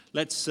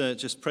Let's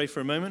just pray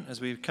for a moment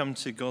as we come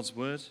to God's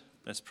word.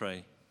 Let's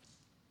pray.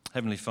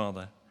 Heavenly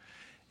Father,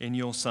 in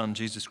your Son,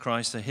 Jesus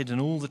Christ, are hidden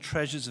all the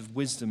treasures of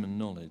wisdom and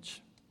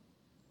knowledge.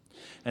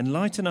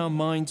 Enlighten our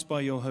minds by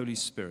your Holy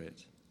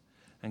Spirit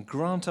and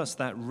grant us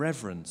that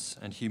reverence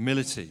and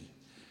humility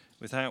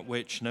without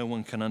which no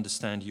one can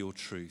understand your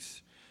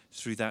truth,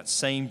 through that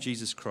same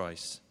Jesus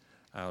Christ,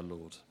 our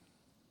Lord.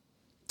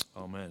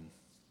 Amen.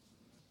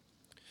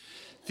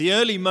 The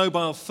early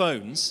mobile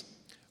phones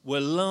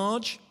were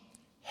large,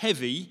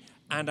 heavy,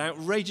 and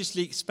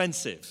outrageously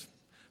expensive,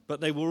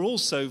 but they were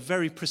also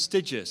very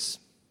prestigious.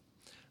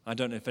 I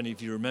don't know if any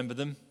of you remember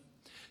them.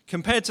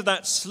 Compared to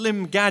that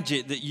slim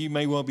gadget that you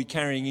may well be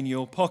carrying in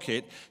your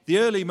pocket, the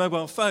early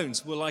mobile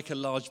phones were like a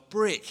large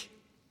brick.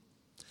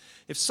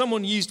 If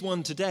someone used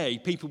one today,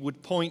 people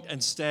would point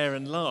and stare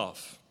and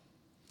laugh.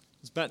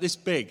 It's about this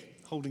big,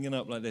 holding it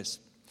up like this.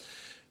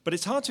 But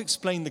it's hard to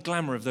explain the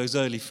glamour of those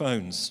early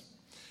phones.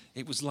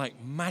 It was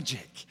like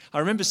magic. I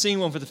remember seeing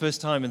one for the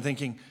first time and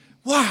thinking,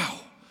 wow,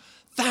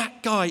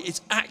 that guy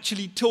is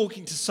actually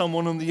talking to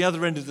someone on the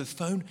other end of the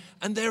phone,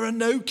 and there are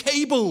no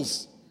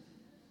cables.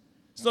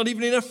 It's not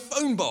even in a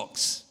phone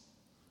box.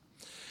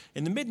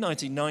 In the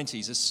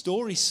mid-1990s, a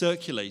story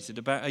circulated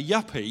about a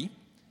yuppie,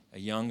 a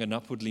young and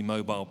upwardly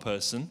mobile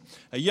person,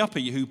 a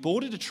yuppie who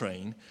boarded a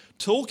train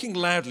talking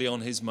loudly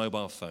on his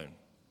mobile phone.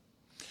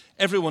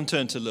 Everyone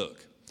turned to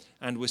look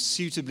and was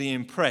suitably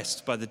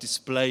impressed by the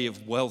display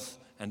of wealth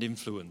and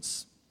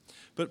influence.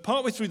 But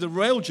partway through the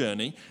rail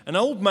journey, an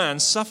old man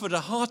suffered a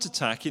heart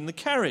attack in the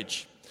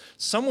carriage.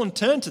 Someone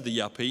turned to the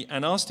yuppie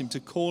and asked him to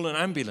call an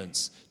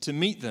ambulance to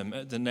meet them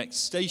at the next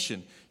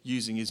station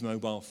using his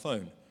mobile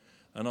phone.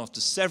 And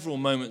after several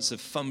moments of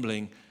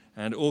fumbling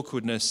and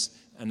awkwardness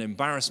and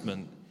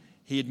embarrassment,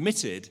 he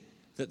admitted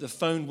that the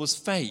phone was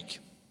fake.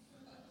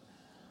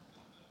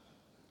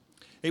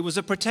 It was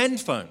a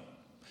pretend phone.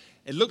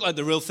 It looked like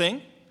the real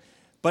thing,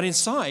 but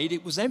inside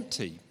it was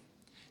empty.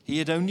 He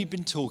had only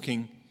been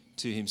talking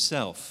to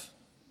himself.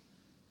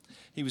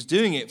 He was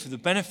doing it for the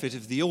benefit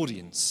of the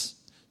audience,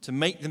 to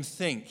make them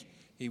think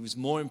he was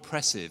more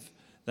impressive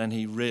than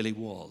he really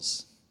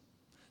was.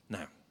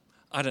 Now,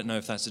 I don't know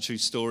if that's a true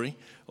story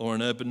or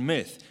an urban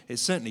myth. It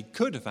certainly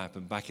could have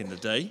happened back in the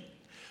day.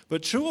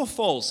 But true or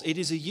false, it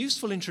is a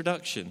useful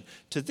introduction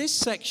to this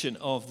section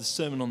of the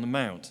Sermon on the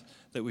Mount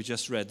that we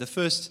just read, the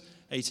first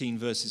 18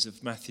 verses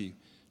of Matthew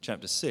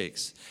chapter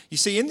 6. You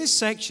see, in this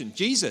section,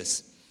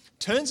 Jesus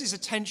turns his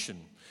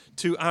attention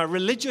to our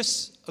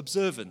religious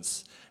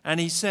observance, and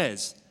he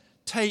says,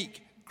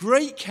 take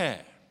great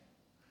care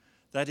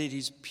that it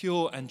is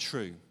pure and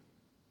true.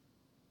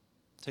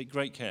 Take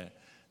great care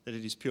that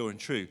it is pure and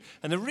true.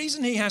 And the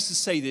reason he has to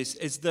say this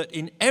is that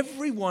in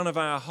every one of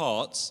our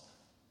hearts,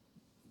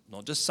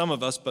 not just some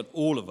of us, but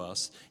all of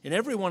us, in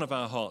every one of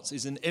our hearts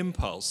is an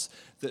impulse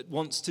that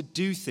wants to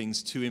do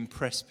things to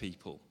impress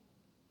people.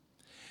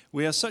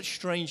 We are such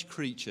strange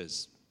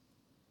creatures.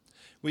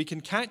 We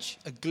can catch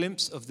a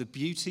glimpse of the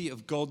beauty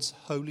of God's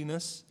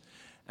holiness,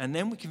 and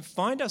then we can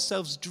find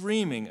ourselves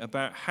dreaming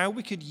about how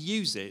we could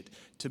use it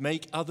to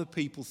make other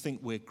people think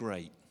we're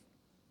great.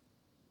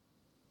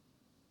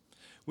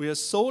 We are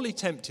sorely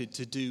tempted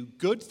to do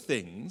good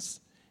things,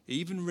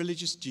 even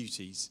religious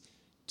duties,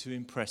 to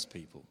impress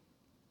people,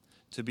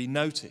 to be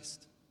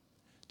noticed,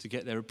 to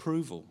get their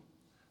approval,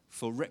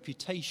 for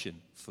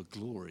reputation, for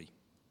glory.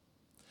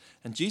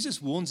 And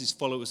Jesus warns his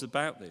followers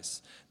about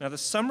this. Now, the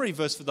summary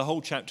verse for the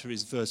whole chapter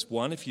is verse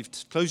 1. If you've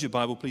closed your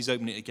Bible, please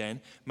open it again.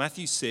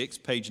 Matthew 6,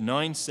 page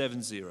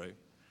 970.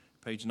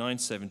 Page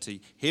 970.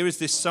 Here is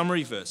this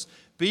summary verse.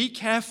 Be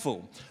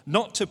careful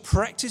not to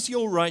practice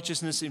your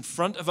righteousness in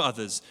front of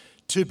others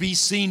to be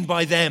seen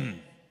by them.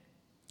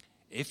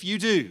 If you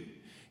do,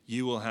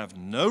 you will have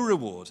no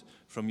reward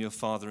from your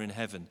Father in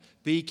heaven.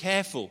 Be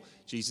careful.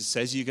 Jesus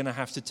says you're going to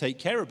have to take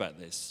care about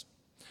this.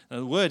 Now,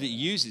 the word it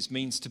uses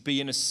means to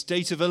be in a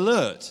state of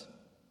alert,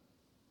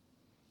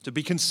 to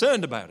be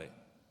concerned about it,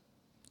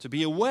 to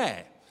be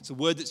aware. It's a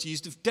word that's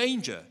used of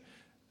danger,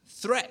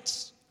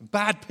 threats,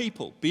 bad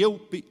people.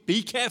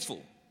 Be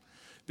careful.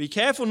 Be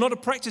careful not to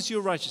practice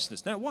your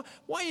righteousness. Now,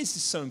 why is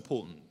this so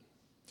important?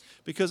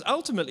 Because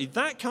ultimately,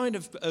 that kind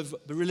of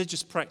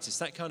religious practice,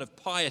 that kind of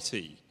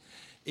piety,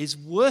 is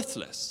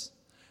worthless.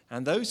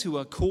 And those who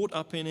are caught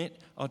up in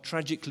it are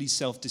tragically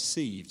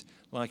self-deceived,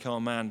 like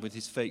our man with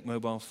his fake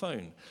mobile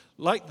phone.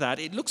 Like that,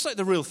 it looks like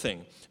the real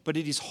thing, but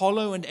it is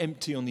hollow and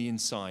empty on the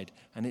inside,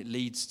 and it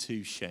leads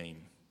to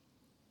shame.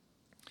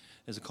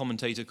 There's a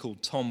commentator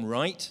called Tom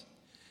Wright.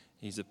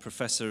 He's a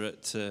professor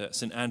at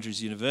St.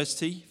 Andrews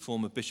University,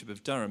 former Bishop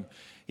of Durham.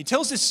 He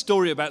tells this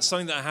story about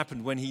something that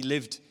happened when he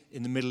lived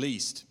in the Middle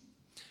East.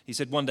 He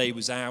said one day he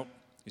was out,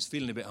 he was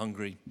feeling a bit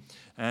hungry,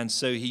 and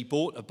so he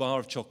bought a bar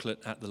of chocolate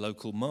at the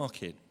local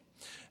market.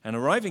 And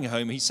arriving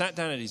home, he sat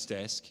down at his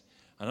desk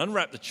and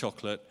unwrapped the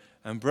chocolate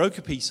and broke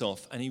a piece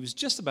off, and he was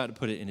just about to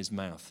put it in his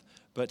mouth.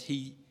 But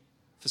he,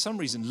 for some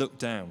reason, looked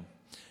down.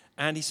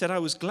 And he said, I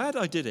was glad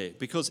I did it,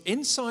 because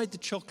inside the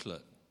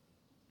chocolate,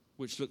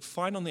 which looked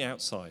fine on the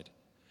outside,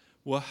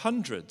 were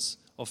hundreds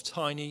of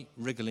tiny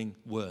wriggling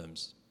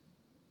worms.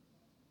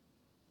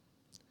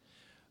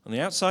 On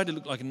the outside, it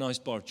looked like a nice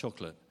bar of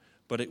chocolate,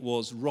 but it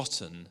was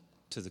rotten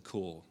to the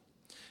core.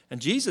 And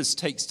Jesus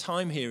takes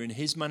time here in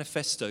his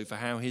manifesto for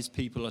how his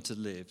people are to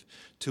live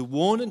to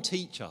warn and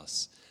teach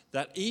us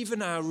that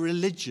even our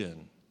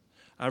religion,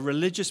 our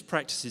religious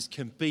practices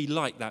can be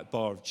like that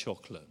bar of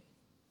chocolate.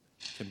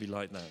 Can be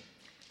like that.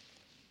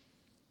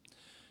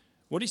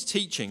 What he's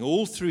teaching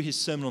all through his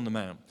Sermon on the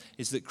Mount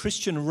is that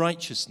Christian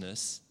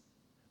righteousness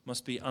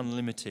must be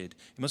unlimited.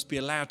 It must be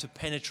allowed to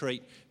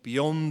penetrate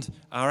beyond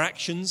our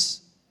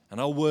actions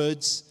and our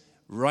words,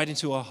 right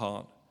into our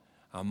heart,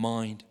 our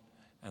mind,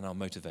 and our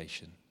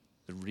motivation.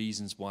 The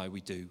reasons why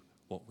we do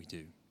what we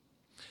do.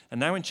 And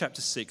now in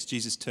chapter 6,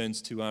 Jesus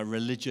turns to our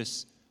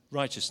religious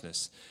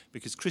righteousness,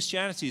 because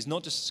Christianity is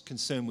not just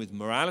concerned with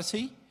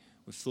morality.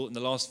 We've thought in the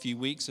last few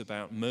weeks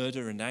about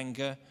murder and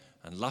anger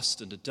and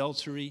lust and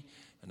adultery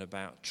and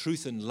about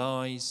truth and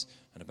lies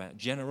and about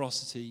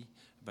generosity,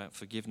 about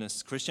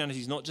forgiveness. Christianity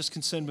is not just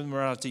concerned with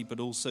morality, but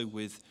also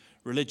with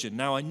religion.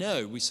 Now, I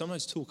know we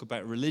sometimes talk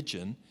about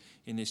religion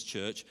in this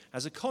church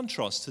as a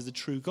contrast to the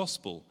true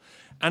gospel.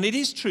 And it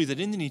is true that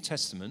in the New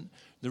Testament,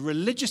 the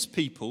religious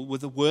people were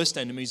the worst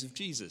enemies of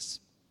Jesus.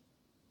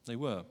 They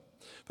were.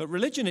 But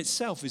religion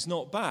itself is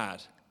not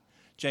bad.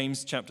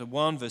 James chapter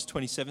 1, verse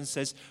 27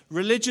 says,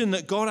 "Religion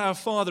that God our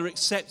Father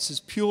accepts as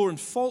pure and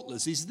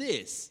faultless is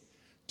this,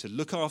 to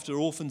look after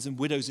orphans and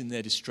widows in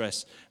their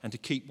distress and to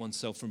keep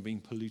oneself from being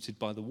polluted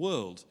by the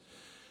world."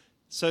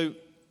 So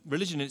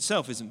religion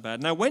itself isn't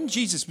bad. Now, when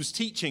Jesus was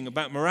teaching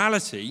about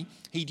morality,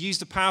 he'd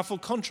used a powerful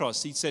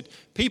contrast. He said,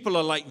 people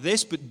are like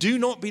this, but do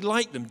not be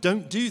like them.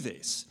 Don't do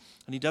this.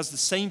 And he does the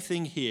same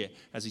thing here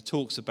as he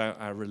talks about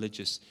our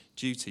religious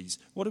duties.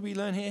 What do we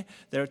learn here?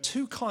 There are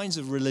two kinds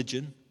of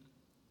religion.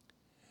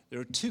 There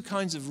are two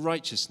kinds of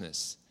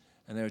righteousness.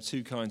 And there are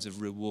two kinds of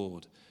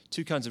reward.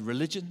 Two kinds of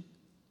religion,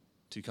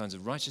 two kinds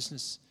of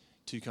righteousness,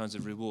 two kinds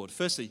of reward.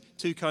 Firstly,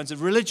 two kinds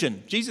of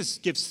religion. Jesus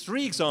gives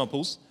three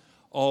examples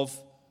of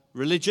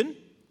religion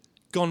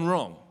gone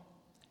wrong: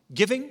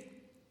 giving,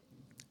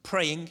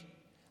 praying,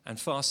 and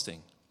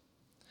fasting.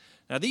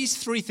 Now, these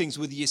three things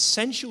were the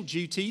essential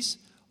duties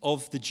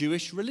of the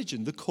Jewish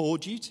religion, the core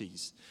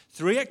duties.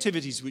 Three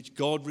activities which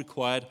God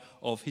required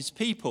of his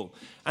people.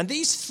 And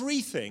these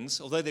three things,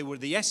 although they were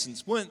the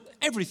essence, weren't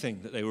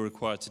everything that they were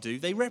required to do.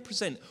 They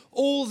represent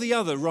all the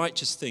other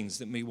righteous things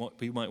that we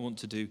might want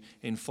to do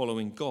in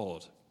following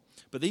God.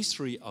 But these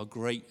three are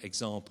great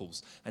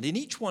examples. And in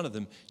each one of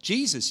them,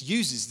 Jesus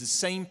uses the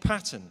same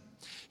pattern.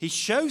 He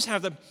shows how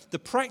the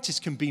practice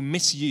can be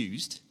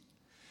misused.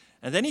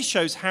 And then he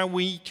shows how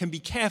we can be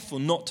careful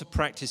not to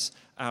practice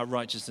our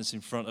righteousness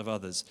in front of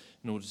others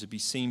in order to be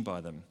seen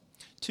by them.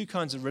 Two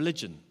kinds of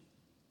religion.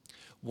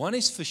 One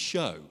is for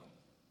show,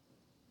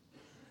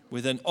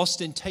 with an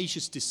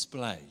ostentatious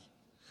display.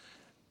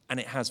 And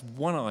it has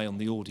one eye on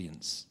the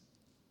audience.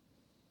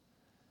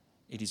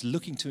 It is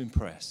looking to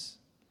impress.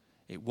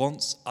 It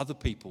wants other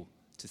people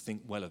to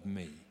think well of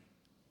me.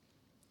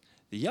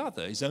 The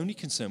other is only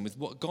concerned with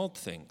what God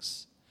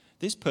thinks.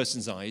 This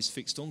person's eye is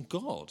fixed on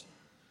God,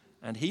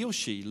 and he or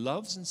she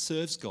loves and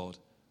serves God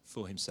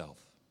for himself.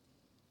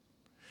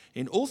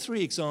 In all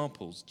three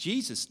examples,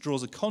 Jesus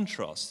draws a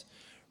contrast: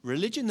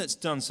 religion that's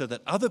done so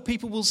that other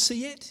people will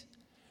see it,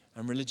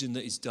 and religion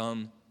that is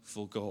done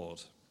for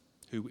God,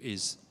 who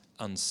is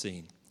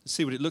unseen. Let's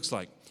see what it looks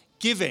like.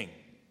 Giving.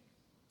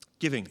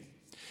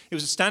 It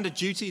was a standard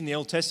duty in the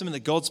Old Testament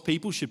that God's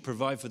people should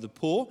provide for the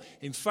poor.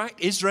 In fact,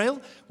 Israel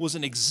was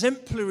an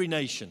exemplary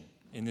nation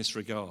in this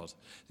regard.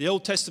 The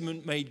Old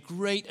Testament made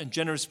great and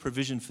generous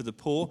provision for the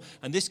poor,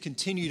 and this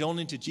continued on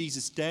into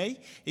Jesus'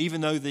 day.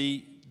 Even though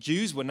the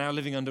Jews were now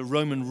living under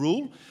Roman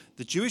rule,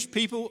 the Jewish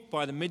people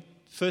by the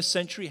mid-1st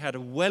century had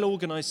a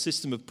well-organized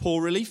system of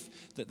poor relief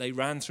that they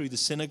ran through the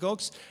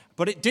synagogues,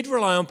 but it did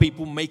rely on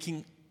people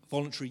making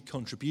voluntary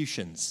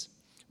contributions,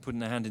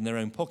 putting their hand in their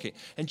own pocket.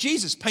 And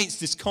Jesus paints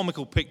this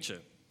comical picture.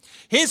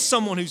 Here's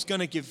someone who's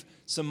going to give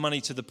some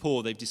money to the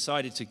poor. They've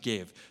decided to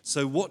give.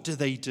 So what do?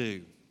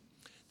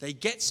 They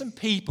get some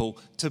people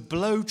to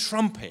blow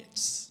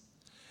trumpets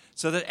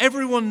so that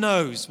everyone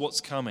knows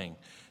what's coming.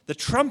 The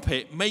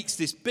trumpet makes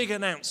this big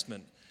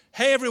announcement.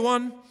 Hey,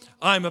 everyone,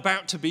 I'm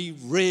about to be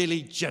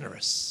really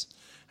generous.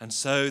 And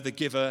so the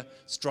giver,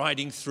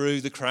 striding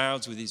through the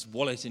crowds with his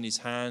wallet in his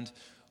hand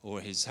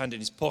or his hand in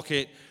his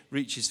pocket,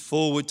 reaches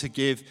forward to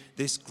give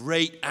this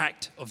great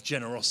act of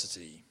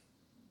generosity.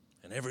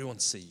 And everyone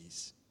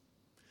sees.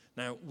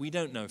 Now, we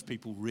don't know if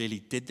people really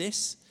did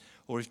this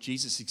or if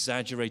Jesus is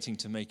exaggerating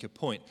to make a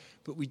point.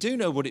 But we do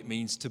know what it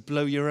means to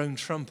blow your own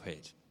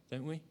trumpet,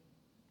 don't we?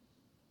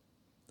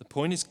 The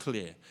point is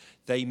clear.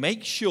 They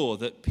make sure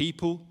that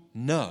people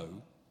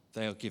know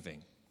they are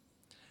giving.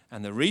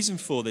 And the reason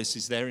for this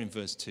is there in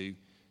verse 2,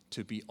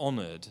 to be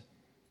honored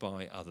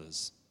by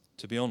others.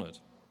 To be honored.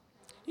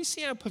 You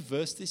see how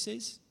perverse this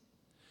is?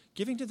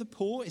 Giving to the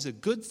poor is a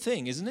good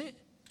thing, isn't it?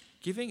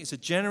 Giving is a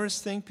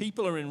generous thing.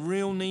 People are in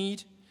real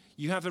need.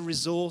 You have a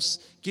resource.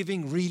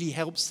 Giving really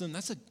helps them.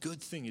 That's a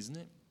good thing, isn't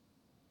it?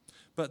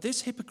 But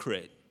this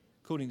hypocrite,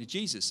 according to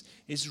Jesus,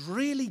 is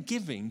really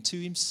giving to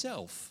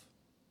himself.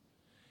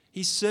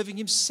 He's serving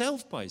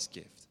himself by his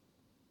gift.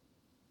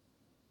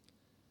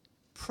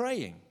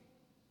 Praying.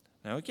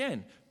 Now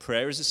again,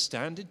 prayer is a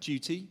standard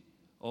duty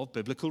of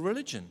biblical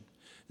religion.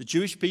 The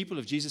Jewish people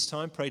of Jesus'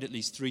 time prayed at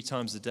least 3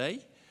 times a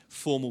day,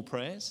 formal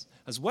prayers,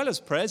 as well as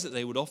prayers that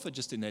they would offer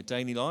just in their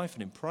daily life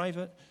and in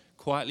private,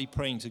 quietly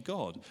praying to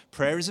God.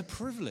 Prayer is a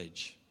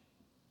privilege.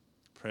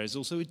 Prayer is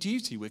also a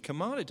duty. We're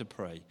commanded to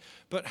pray.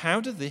 But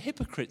how do the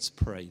hypocrites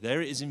pray?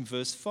 There it is in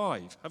verse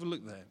 5. Have a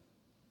look there.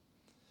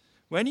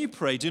 When you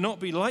pray, do not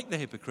be like the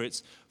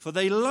hypocrites, for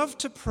they love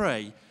to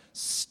pray,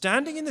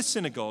 standing in the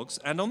synagogues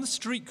and on the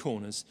street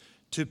corners,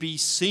 to be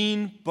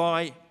seen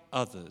by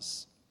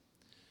others.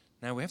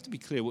 Now, we have to be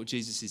clear what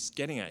Jesus is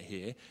getting at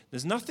here.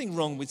 There's nothing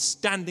wrong with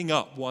standing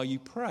up while you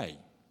pray.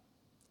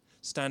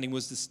 Standing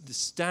was the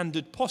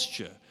standard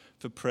posture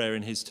for prayer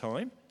in his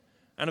time.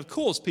 And of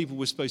course, people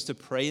were supposed to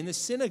pray in the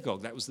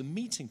synagogue. That was the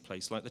meeting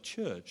place, like the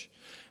church.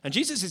 And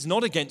Jesus is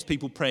not against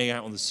people praying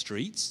out on the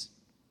streets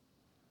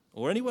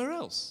or anywhere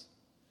else.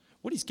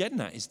 What he's getting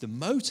at is the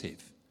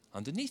motive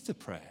underneath the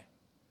prayer.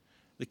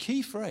 The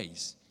key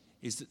phrase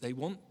is that they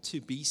want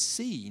to be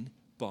seen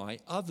by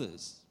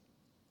others.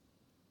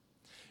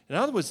 In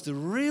other words, the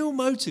real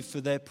motive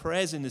for their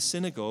prayers in the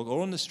synagogue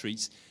or on the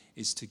streets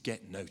is to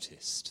get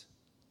noticed.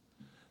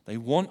 They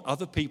want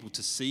other people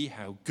to see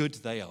how good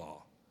they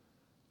are,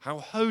 how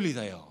holy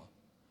they are,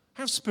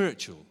 how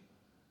spiritual.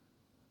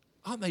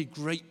 Aren't they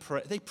great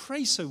prayers? They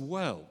pray so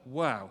well.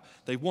 Wow.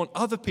 They want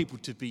other people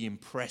to be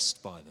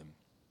impressed by them.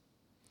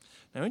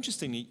 Now,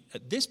 interestingly,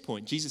 at this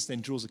point, Jesus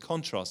then draws a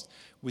contrast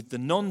with the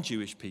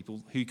non-Jewish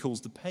people who he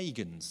calls the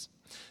pagans.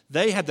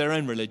 They had their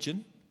own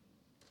religion.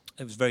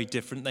 It was very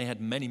different. They had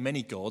many,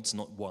 many gods,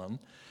 not one.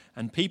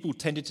 And people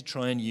tended to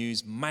try and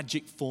use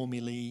magic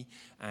formulae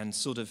and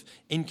sort of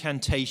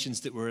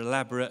incantations that were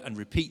elaborate and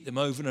repeat them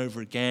over and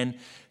over again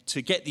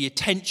to get the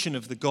attention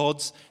of the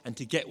gods and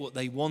to get what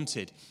they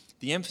wanted.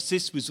 The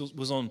emphasis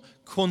was on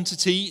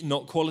quantity,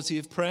 not quality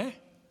of prayer.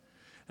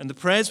 And the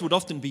prayers would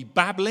often be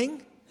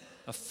babbling,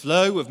 a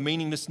flow of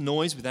meaningless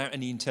noise without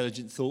any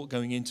intelligent thought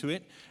going into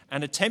it,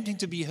 and attempting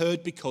to be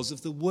heard because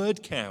of the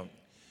word count.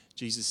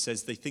 Jesus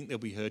says they think they'll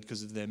be heard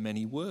because of their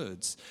many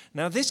words.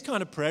 Now, this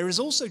kind of prayer is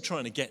also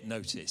trying to get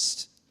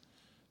noticed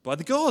by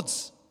the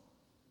gods.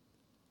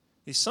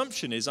 The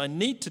assumption is I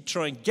need to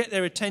try and get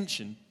their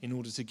attention in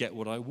order to get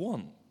what I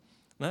want.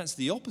 And that's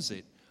the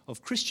opposite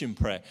of Christian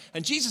prayer.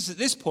 And Jesus at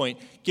this point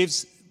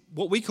gives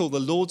what we call the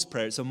Lord's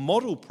Prayer. It's a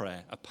model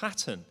prayer, a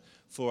pattern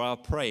for our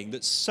praying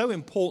that's so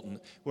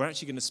important, we're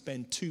actually going to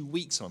spend 2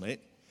 weeks on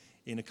it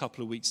in a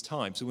couple of weeks'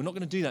 time. So we're not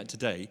going to do that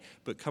today,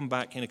 but come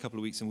back in a couple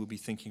of weeks and we'll be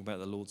thinking about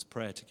the Lord's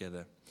Prayer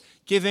together.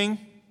 Giving,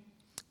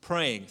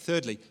 praying.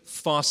 Thirdly,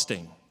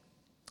 fasting.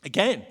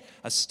 Again,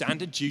 a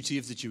standard duty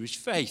of the Jewish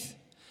faith.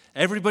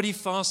 Everybody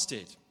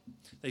fasted.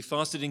 They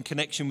fasted in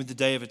connection with the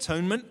Day of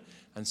Atonement,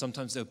 and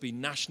sometimes there would be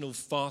national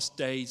fast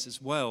days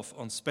as well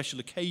on special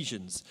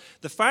occasions.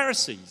 The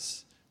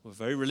Pharisees were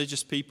very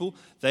religious people.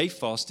 They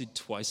fasted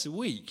twice a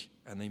week,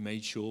 and they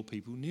made sure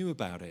people knew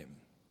about it.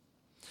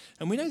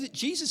 And we know that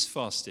Jesus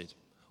fasted.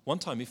 One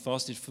time he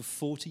fasted for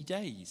 40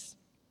 days.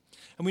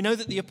 And we know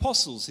that the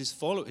apostles,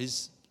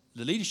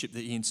 the leadership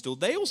that he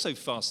installed, they also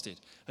fasted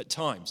at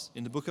times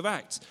in the book of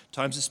Acts,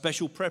 times of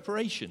special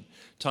preparation,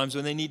 times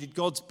when they needed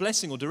God's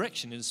blessing or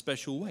direction in a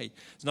special way.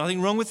 There's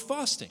nothing wrong with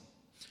fasting.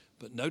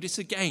 But notice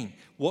again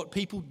what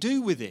people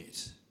do with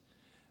it.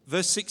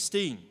 Verse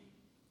 16.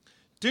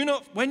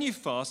 When you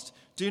fast,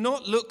 do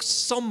not look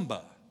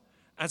somber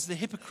as the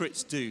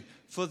hypocrites do,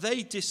 for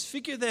they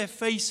disfigure their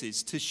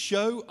faces to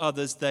show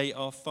others they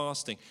are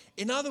fasting.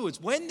 In other words,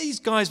 when these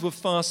guys were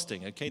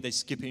fasting, they're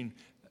skipping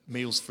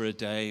meals for a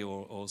day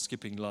or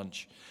skipping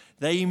lunch,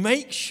 they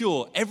make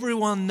sure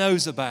everyone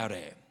knows about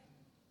it.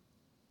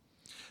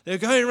 They're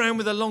going around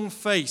with a long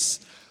face,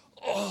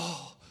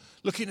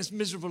 looking as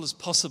miserable as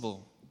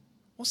possible.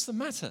 What's the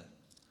matter?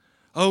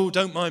 Oh,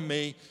 don't mind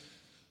me.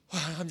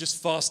 I'm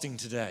just fasting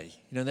today.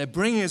 They're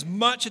bringing as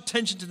much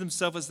attention to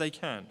themselves as they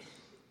can.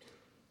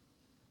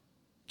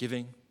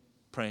 Giving,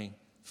 praying,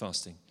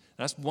 fasting.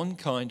 That's one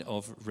kind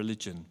of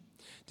religion.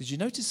 Did you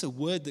notice a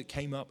word that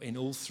came up in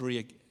all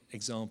 3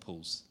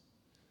 examples?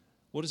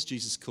 What does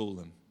Jesus call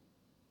them?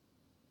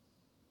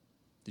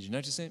 Did you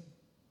notice it?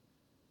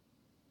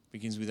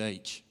 Begins with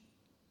H.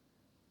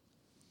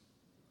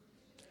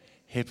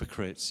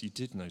 Hypocrites. You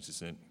did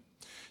notice it.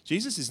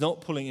 Jesus is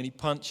not pulling any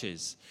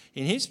punches.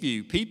 In his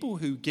view, people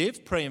who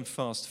give, pray, and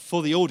fast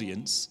for the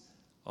audience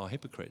are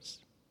hypocrites.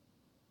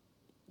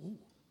 Ooh.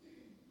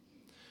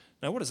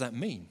 Now, what does that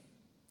mean?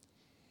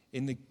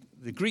 In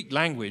the Greek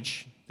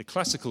language, the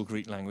classical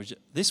Greek language,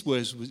 this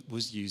word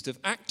was used of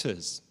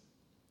actors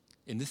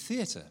in the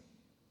theatre.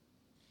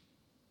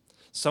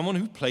 Someone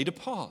who played a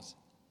part.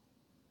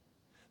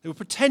 They were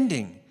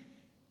playing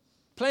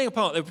a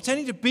part. They were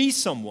pretending to be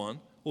someone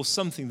or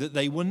something that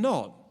they were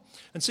not.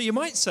 And so you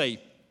might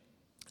say,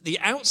 the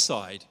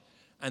outside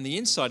and the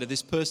inside of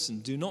this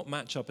person do not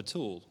match up at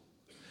all.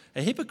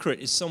 A hypocrite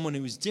is someone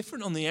who is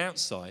different on the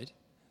outside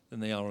than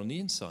they are on the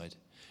inside.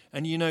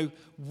 And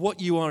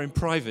what you are in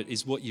private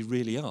is what you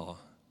really are.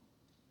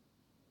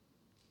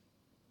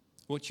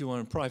 What you are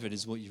in private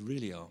is what you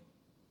really are.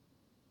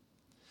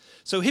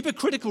 So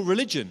hypocritical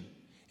religion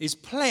is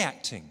play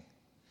acting.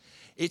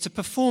 It's a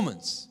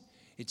performance.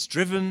 It's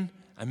driven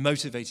and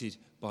motivated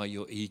by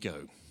your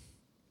ego.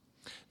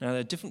 Now, there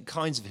are different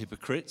kinds of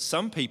hypocrites.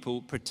 Some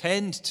people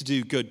pretend to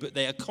do good, but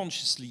they are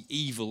consciously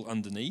evil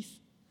underneath.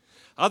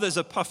 Others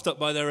are puffed up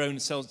by their own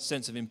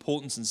sense of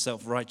importance and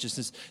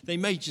self-righteousness. They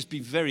may just be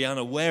very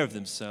unaware of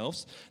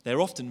themselves.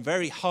 They're often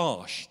very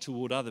harsh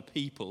toward other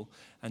people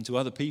and to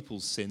other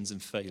people's sins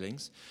and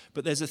failings.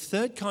 But there's a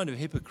third kind of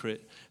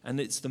hypocrite, and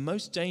it's the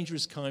most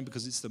dangerous kind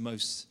because it's the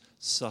most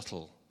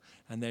subtle.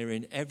 And they're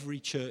in every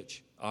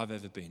church I've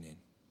ever been in.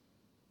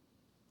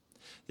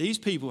 These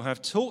people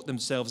have taught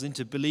themselves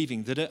into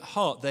believing that at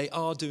heart they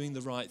are doing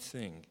the right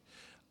thing.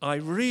 I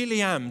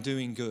really am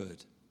doing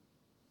good.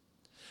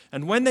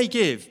 And when they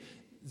give,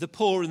 the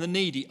poor and the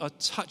needy are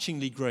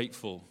touchingly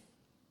grateful.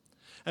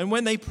 And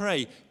when they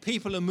pray,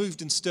 people are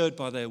moved and stirred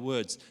by their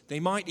words. They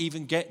might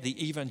even get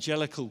the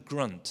evangelical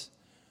grunt.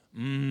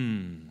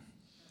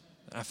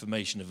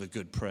 Affirmation of a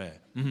good prayer.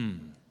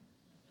 And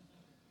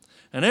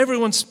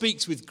everyone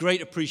speaks with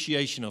great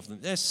appreciation of them.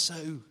 They're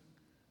so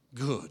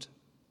good.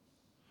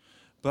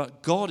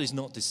 But God is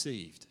not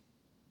deceived.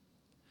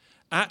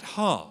 At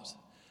heart,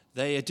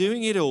 they are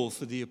doing it all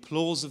for the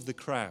applause of the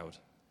crowd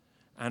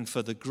and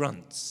for the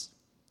grunts,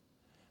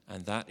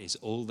 and that is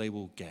all they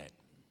will get.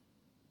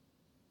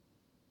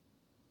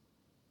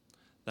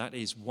 That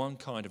is one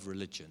kind of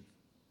religion.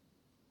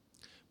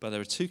 But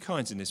there are two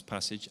kinds in this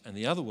passage, and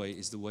the other way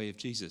is the way of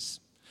Jesus.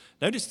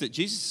 Notice that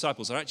Jesus'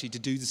 disciples are actually to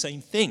do the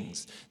same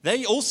things.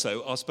 They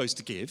also are supposed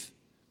to give,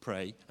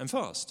 pray, and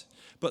fast.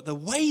 But the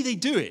way they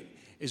do it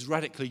is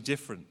radically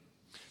different.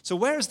 So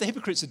whereas the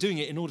hypocrites are doing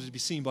it in order to be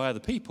seen by other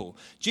people,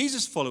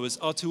 Jesus' followers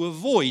are to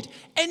avoid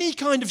any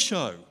kind of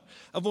show,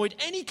 avoid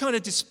any kind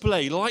of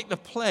display like the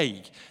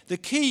plague. The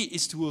key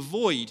is to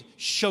avoid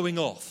showing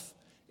off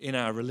in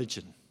our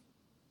religion.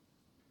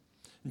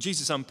 And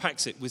Jesus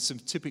unpacks it with some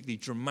typically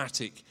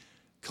dramatic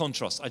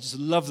contrast. I just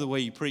love the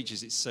way he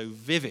preaches. It's so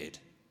vivid.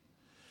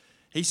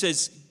 He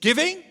says,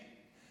 giving?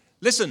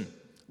 Listen,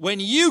 when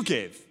you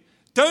give,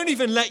 don't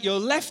even let your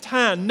left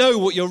hand know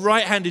what your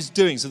right hand is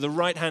doing. So the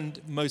right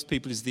hand, most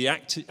people, is the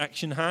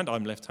action hand.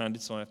 I'm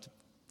left-handed, so I have to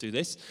do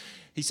this.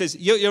 He says,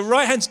 your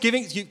right hand's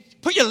giving. You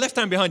put your left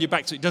hand behind your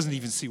back so it doesn't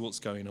even see what's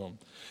going on.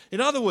 In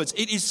other words,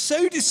 it is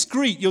so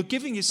discreet. Your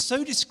giving is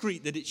so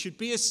discreet that it should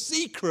be a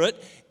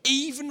secret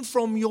even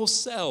from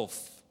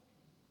yourself.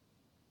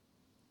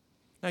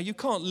 Now, you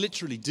can't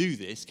literally do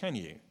this, can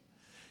you?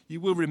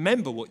 You will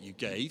remember what you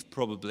gave,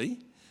 probably,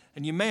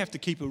 and you may have to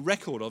keep a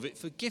record of it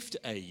for gift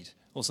aid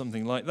or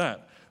something like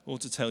that, or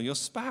to tell your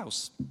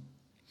spouse.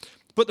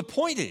 But the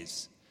point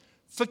is,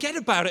 forget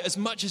about it as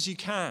much as you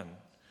can.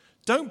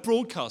 Don't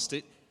broadcast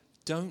it.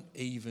 Don't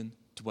even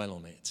dwell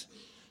on it.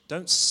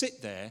 Don't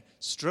sit there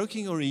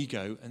stroking your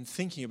ego and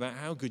thinking about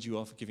how good you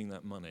are for giving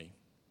that money.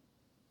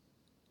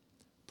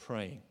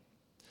 Praying.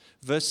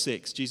 Verse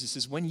 6, Jesus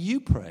says, when you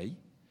pray,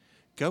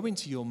 go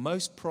into your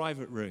most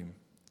private room,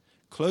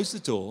 close the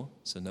door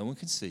so no one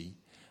can see,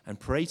 and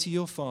pray to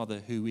your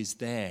Father who is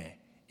there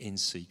in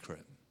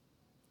secret.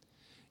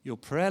 Your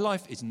prayer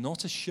life is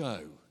not a show.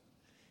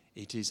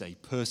 It is a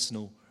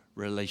personal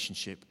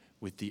relationship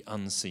with the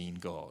unseen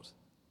God.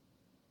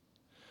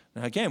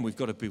 Now again, we've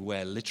got to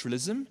beware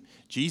literalism.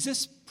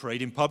 Jesus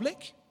prayed in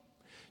public.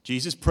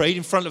 Jesus prayed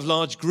in front of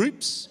large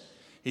groups.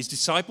 His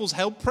disciples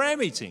held prayer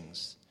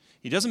meetings.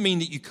 He doesn't mean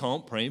that you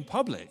can't pray in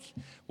public.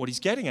 What he's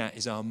getting at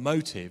is our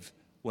motive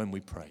when we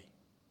pray.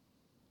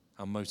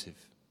 Our motive.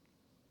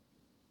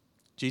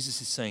 Jesus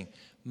is saying,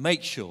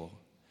 make sure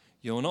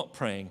you're not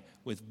praying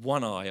with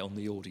one eye on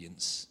the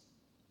audience.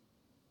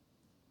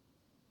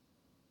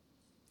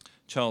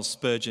 Charles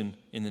Spurgeon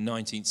in the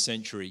 19th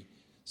century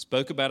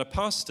spoke about a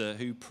pastor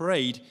who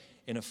prayed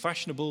in a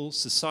fashionable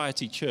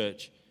society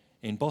church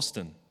in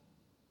Boston.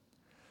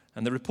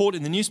 And the report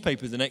in the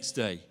newspaper the next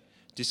day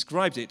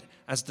described it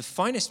as the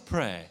finest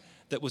prayer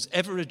that was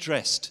ever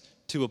addressed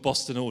to a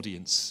Boston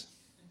audience.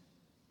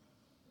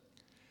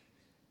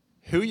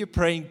 Who are you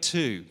praying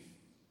to?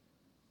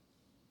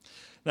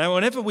 Now,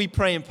 whenever we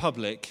pray in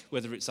public,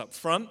 whether it's up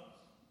front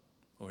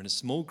or in a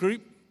small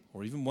group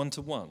or even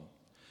one-to-one,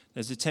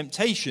 there's a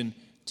temptation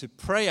to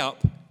pray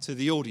up to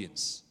the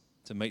audience,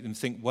 to make them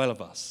think well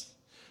of us,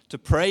 to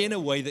pray in a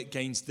way that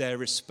gains their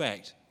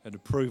respect and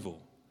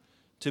approval,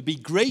 to be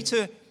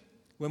greater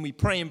when we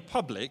pray in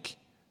public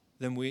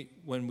than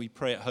when we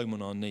pray at home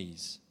on our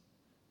knees.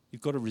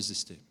 You've got to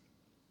resist it.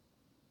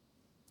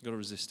 You've got to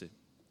resist it.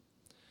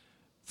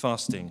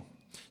 Fasting.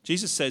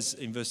 Jesus says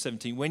in verse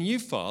 17, when you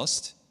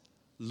fast,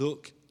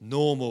 look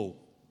normal.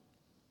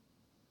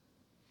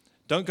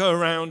 Don't go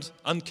around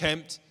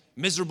unkempt,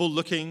 miserable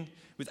looking,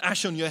 with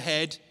ash on your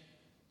head,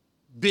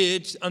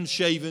 beard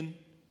unshaven,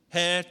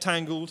 hair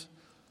tangled,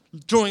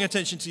 drawing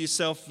attention to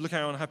yourself. Look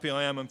how unhappy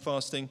I am, I'm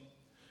fasting.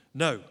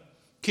 No.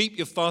 Keep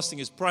your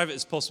fasting as private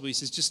as possible. He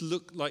says, just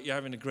look like you're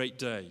having a great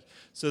day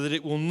so that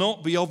it will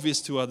not be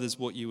obvious to others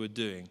what you are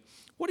doing.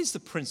 What is the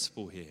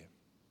principle here?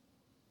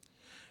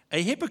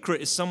 A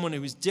hypocrite is someone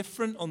who is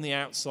different on the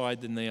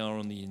outside than they are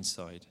on the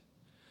inside.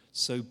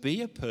 So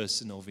be a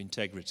person of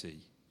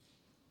integrity.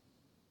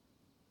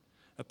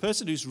 A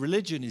person whose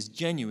religion is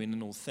genuine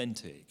and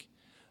authentic,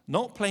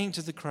 not playing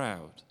to the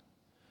crowd,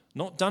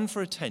 not done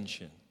for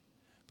attention,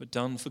 but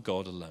done for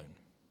God alone.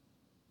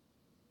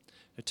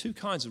 There are two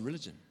kinds of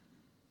religion.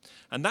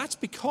 And that's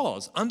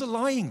because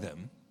underlying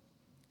them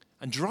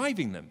and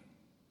driving them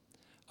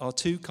are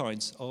two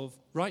kinds of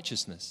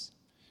righteousness.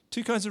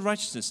 Two kinds of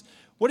righteousness.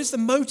 What is the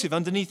motive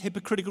underneath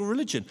hypocritical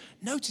religion?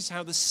 Notice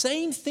how the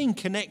same thing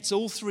connects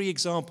all three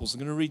examples. I'm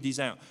going to read these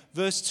out.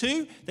 Verse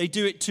 2, they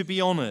do it to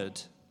be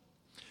honored.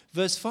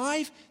 Verse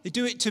 5, they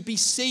do it to be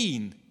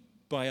seen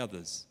by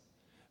others.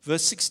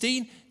 Verse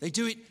 16, they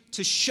do it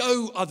to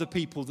show other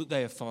people that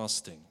they are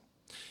fasting.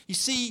 You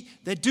see,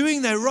 they're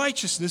doing their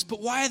righteousness,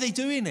 but why are they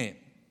doing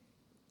it?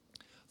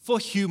 For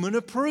human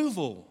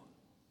approval.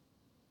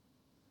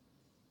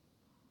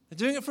 They're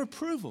doing it for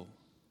approval.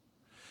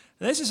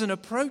 And this is an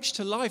approach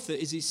to life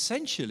that is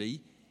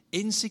essentially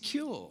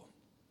insecure.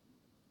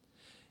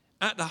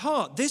 At the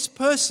heart, this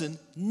person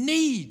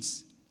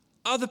needs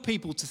other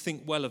people to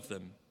think well of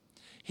them.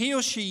 He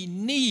or she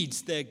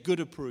needs their good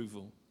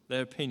approval,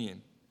 their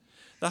opinion.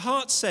 The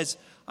heart says,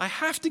 I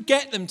have to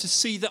get them to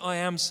see that I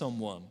am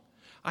someone.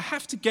 I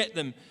have to get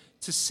them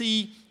to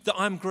see that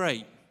I'm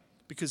great,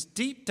 because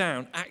deep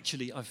down,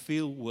 actually, I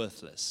feel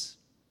worthless.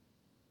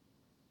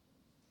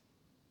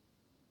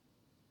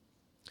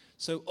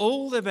 So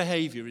all their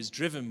behavior is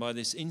driven by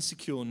this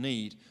insecure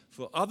need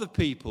for other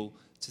people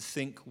to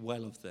think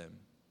well of them.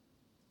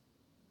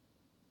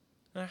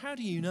 Now, how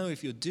do you know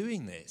if you're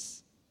doing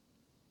this?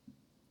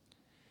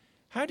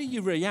 How do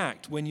you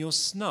react when you're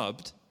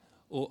snubbed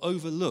or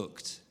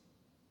overlooked?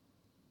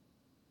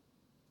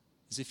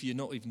 As if you're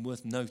not even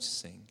worth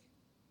noticing.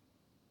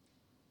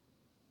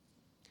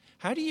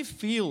 How do you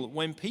feel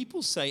when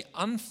people say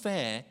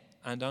unfair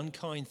and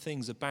unkind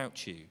things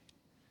about you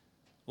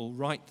or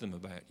write them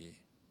about you?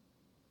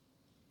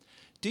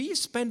 Do you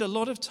spend a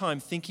lot of time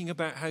thinking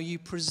about how you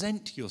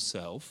present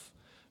yourself,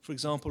 for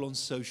example, on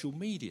social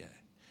media?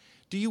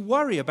 Do you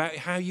worry about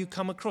how you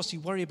come across? Do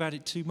you worry about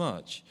it too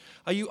much?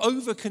 Are you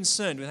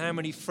over-concerned with how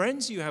many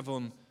friends you have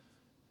on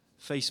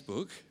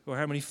Facebook or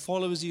how many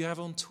followers you have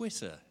on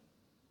Twitter?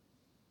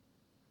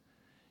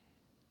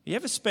 You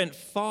ever spent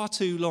far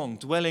too long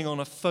dwelling on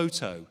a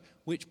photo?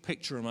 Which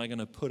picture am I going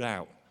to put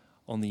out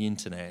on the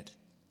internet?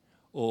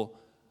 Or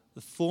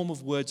the form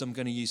of words I'm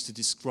going to use to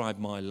describe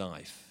my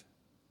life?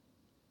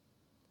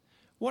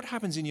 What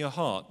happens in your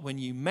heart when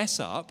you mess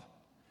up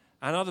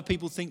and other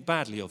people think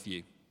badly of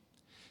you?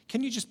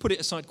 Can you just put it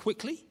aside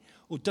quickly?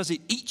 Or does it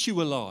eat you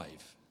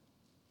alive?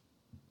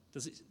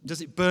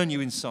 Does it burn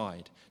you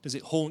inside? Does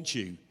it haunt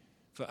you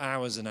for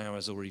hours and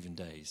hours or even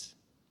days?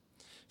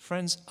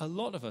 Friends, a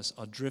lot of us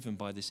are driven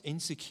by this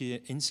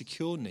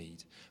insecure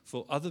need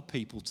for other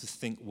people to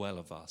think well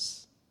of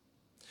us.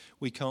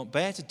 We can't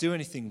bear to do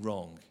anything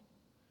wrong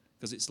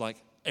because it's like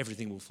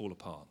everything will fall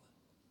apart.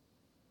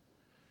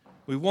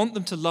 We want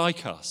them to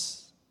like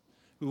us.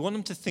 We want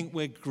them to think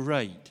we're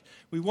great.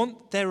 We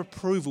want their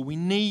approval. We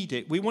need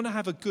it. We want to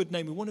have a good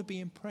name. We want to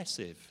be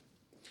impressive.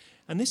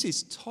 And this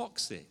is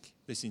toxic,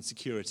 this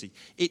insecurity.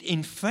 It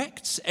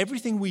infects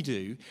everything we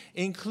do,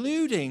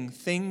 including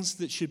things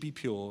that should be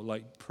pure,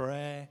 like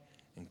prayer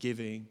and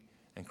giving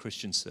and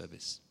Christian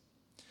service.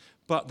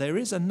 But there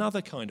is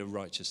another kind of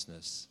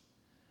righteousness.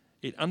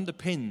 It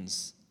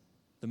underpins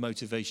the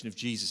motivation of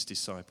Jesus'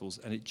 disciples,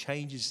 and it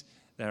changes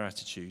their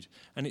attitude.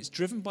 And it's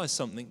driven by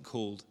something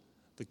called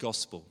the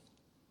gospel.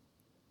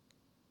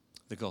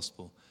 The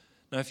gospel.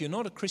 Now, if you're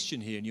not a Christian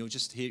here and you're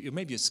just here, you're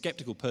maybe a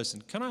skeptical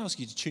person, can I ask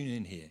you to tune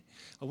in here?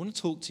 I want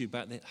to talk to you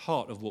about the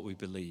heart of what we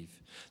believe.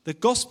 The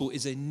gospel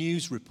is a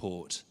news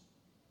report.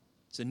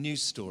 It's a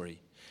news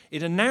story.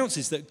 It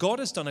announces that God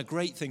has done a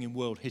great thing in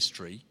world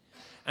history,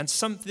 and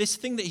this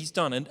thing that he's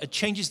done and it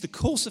changes the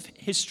course of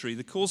history,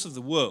 the course of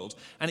the world,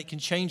 and it can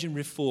change and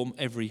reform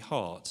every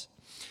heart.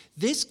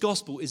 This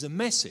gospel is a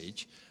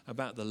message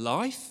about the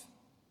life,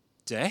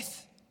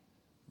 death,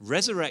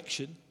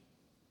 resurrection,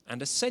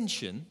 and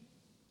ascension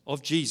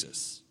of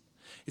Jesus.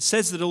 It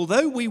says that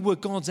although we were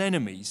God's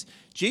enemies,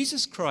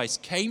 Jesus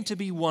Christ came to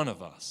be one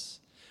of us,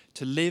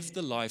 to live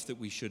the life that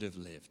we should have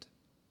lived.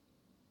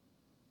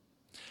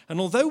 And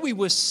although we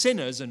were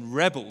sinners and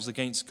rebels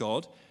against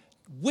God,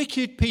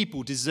 wicked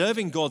people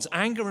deserving God's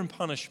anger and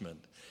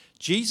punishment,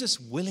 Jesus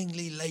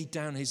willingly laid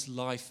down his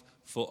life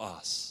for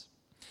us.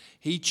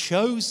 He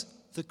chose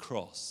the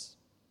cross.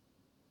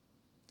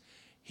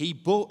 He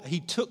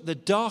took the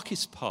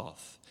darkest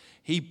path.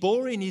 He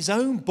bore in his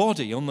own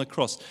body on the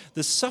cross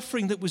the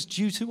suffering that was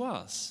due to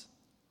us.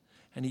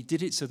 And he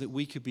did it so that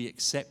we could be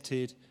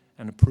accepted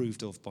and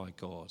approved of by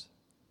God.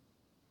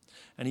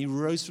 And he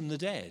rose from the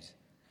dead.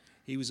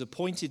 He was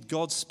appointed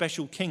God's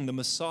special king, the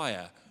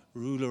Messiah,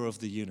 ruler of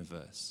the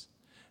universe.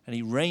 And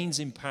he reigns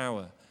in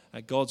power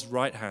at God's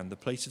right hand, the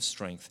place of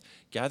strength,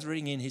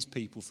 gathering in his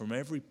people from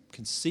every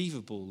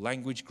conceivable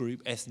language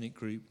group, ethnic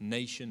group,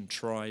 nation,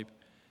 tribe,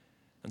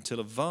 until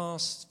a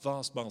vast,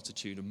 vast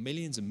multitude of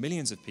millions and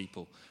millions of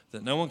people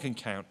that no one can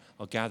count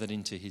are gathered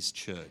into his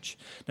church.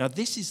 Now,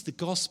 this is the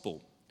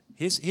gospel.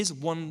 Here's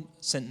one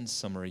sentence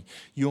summary.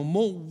 You're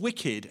more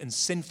wicked and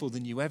sinful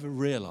than you ever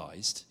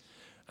realized,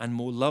 and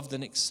more loved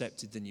and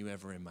accepted than you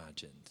ever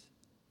imagined.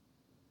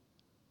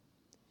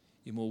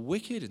 You're more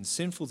wicked and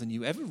sinful than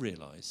you ever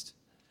realized,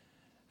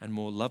 and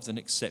more loved and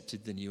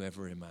accepted than you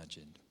ever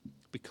imagined.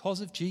 Because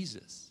of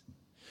Jesus.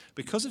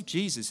 Because of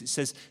Jesus, it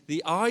says,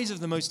 the eyes of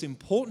the most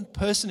important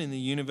person in the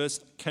universe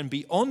can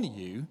be on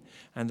you,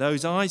 and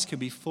those eyes can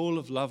be full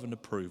of love and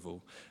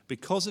approval.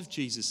 Because of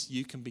Jesus,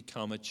 you can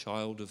become a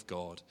child of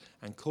God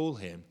and call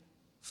him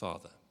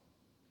Father.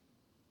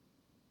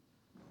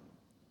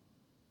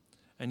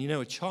 And you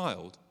know, a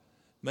child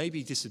may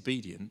be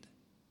disobedient,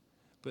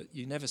 but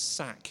you never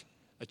sack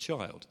a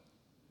child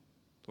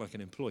like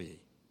an employee.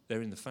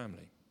 They're in the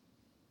family.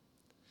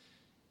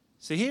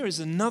 So here is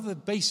another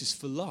basis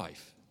for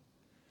life.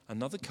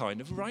 Another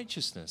kind of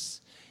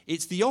righteousness.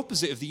 It's the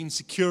opposite of the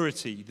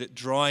insecurity that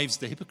drives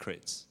the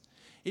hypocrites.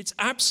 It's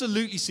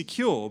absolutely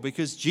secure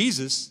because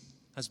Jesus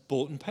has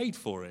bought and paid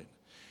for it.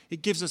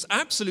 It gives us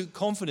absolute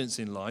confidence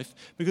in life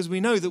because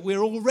we know that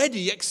we're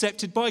already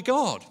accepted by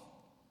God.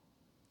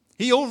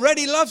 He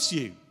already loves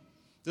you.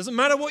 Doesn't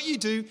matter what you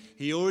do,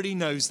 he already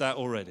knows that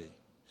already.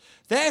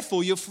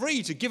 Therefore, you're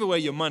free to give away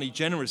your money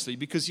generously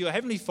because your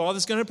Heavenly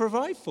Father's going to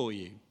provide for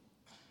you.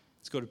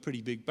 He's got a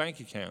pretty big bank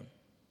account.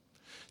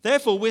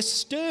 Therefore, we're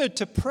stirred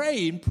to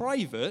pray in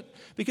private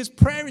because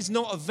prayer is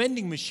not a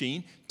vending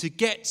machine to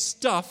get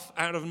stuff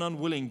out of an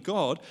unwilling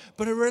God,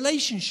 but a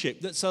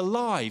relationship that's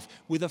alive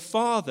with a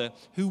Father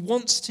who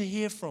wants to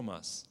hear from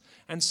us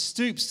and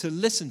stoops to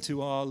listen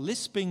to our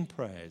lisping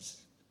prayers.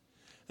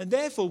 And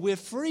therefore, we're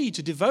free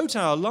to devote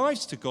our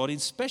lives to God in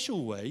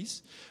special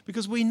ways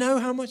because we know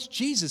how much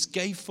Jesus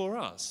gave for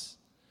us,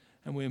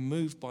 and we're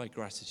moved by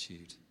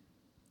gratitude.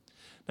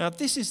 Now,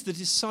 this is the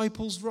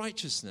disciples'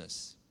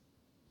 righteousness.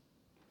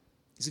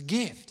 It's a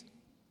gift.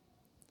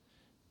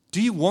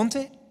 Do you want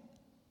it?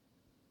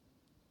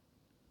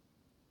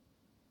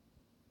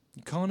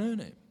 You can't earn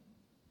it.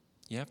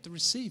 You have to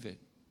receive it.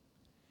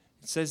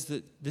 It says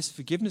that this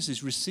forgiveness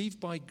is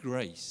received by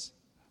grace,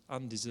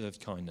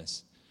 undeserved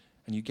kindness,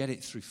 and you get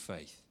it through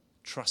faith,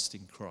 trust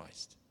in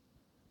Christ.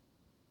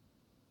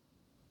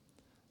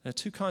 There are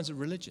two kinds of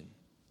religion.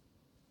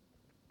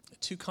 There are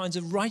two kinds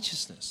of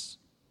righteousness.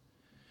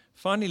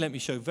 Finally, let me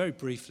show very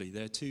briefly,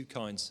 there are two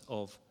kinds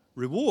of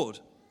reward.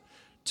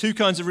 Two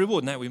kinds of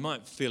reward. Now, we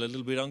might feel a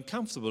little bit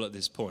uncomfortable at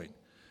this point.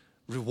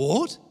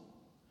 Reward?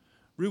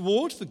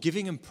 Reward for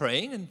giving and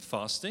praying and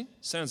fasting?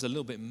 Sounds a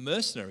little bit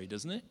mercenary,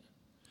 doesn't it?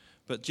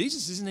 But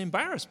Jesus isn't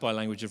embarrassed by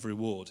language of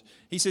reward.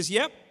 He says,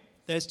 yep,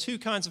 there's two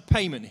kinds of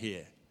payment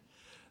here.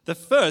 The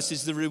first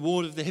is the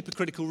reward of the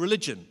hypocritical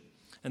religion.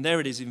 And there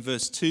it is in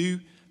verse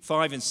 2,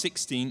 5, and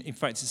 16. In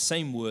fact, it's the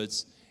same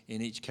words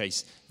in each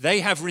case.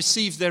 They have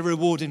received their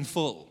reward in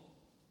full.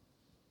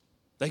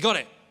 They got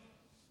it.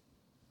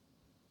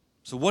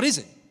 So what is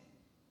it?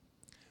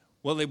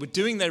 Well, they were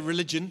doing their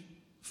religion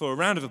for a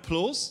round of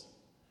applause,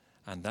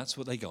 and that's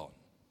what they got.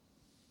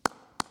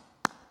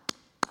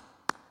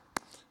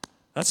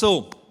 That's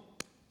all.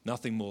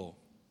 Nothing more.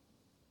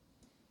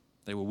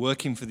 They were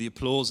working for the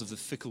applause of the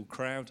fickle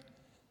crowd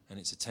and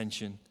its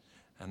attention,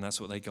 and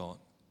that's what they got.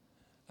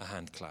 A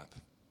hand clap.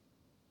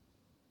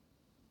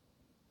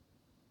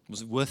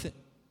 Was it worth it?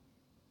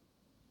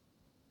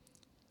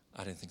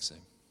 I don't think so.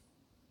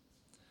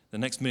 The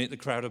next minute, the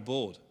crowd are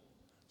bored,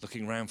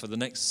 looking around for the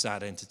next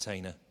sad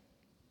entertainer.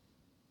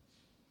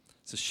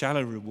 It's a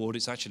shallow reward.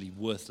 It's actually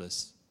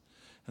worthless.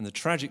 And the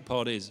tragic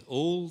part is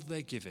all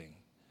their giving,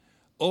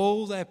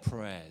 all their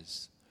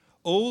prayers,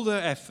 all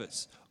their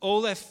efforts,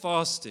 all their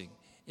fasting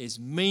is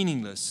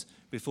meaningless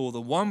before the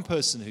one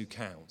person who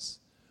counts,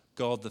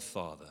 God the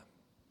Father.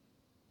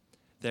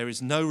 There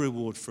is no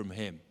reward from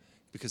him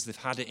because they've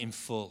had it in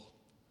full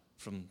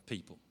from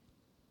people.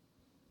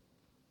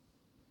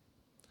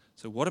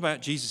 So what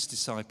about Jesus'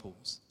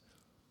 disciples?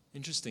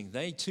 Interesting,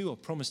 they too are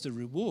promised a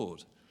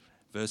reward.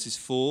 Verses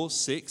 4,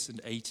 6,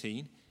 and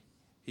 18,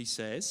 he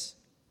says,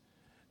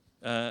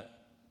 for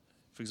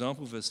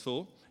example, verse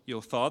 4,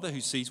 your Father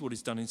who sees what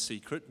is done in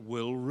secret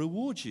will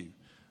reward you.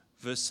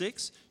 Verse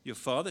 6, your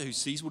Father who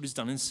sees what is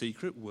done in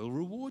secret will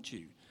reward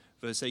you.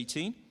 Verse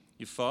 18,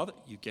 your Father,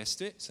 you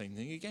guessed it, same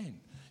thing again.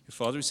 Your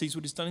Father who sees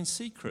what is done in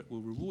secret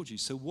will reward you.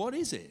 So what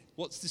is it?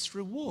 What's this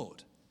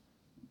reward?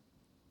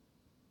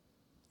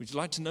 Would you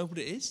like to know what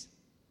it is?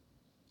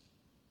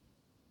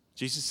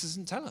 Jesus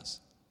doesn't tell us.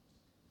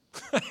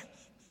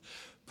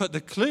 But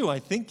the clue, I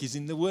think, is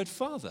in the word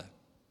Father.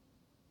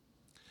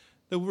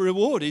 The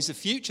reward is a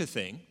future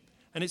thing,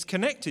 and it's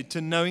connected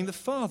to knowing the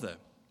Father.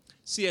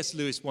 C.S.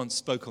 Lewis once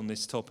spoke on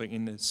this topic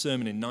in a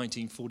sermon in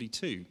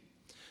 1942.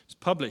 It was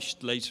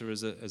published later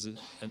as an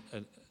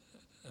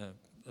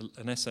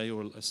essay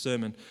or a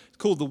sermon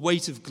called The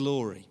Weight of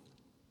Glory.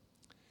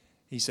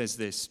 He says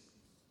this,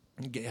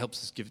 it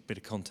helps us give a bit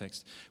of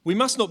context. We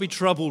must not be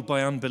troubled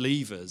by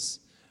unbelievers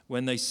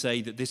when they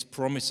say that this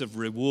promise of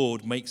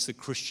reward makes the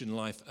Christian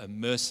life a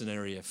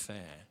mercenary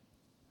affair.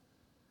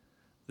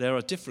 There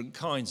are different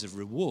kinds of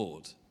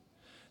reward.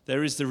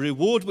 There is the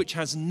reward which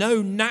has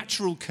no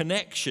natural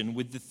connection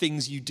with the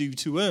things you do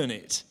to earn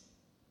it.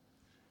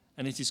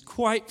 And it is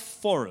quite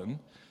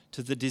foreign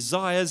to the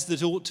desires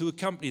that ought to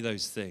accompany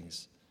those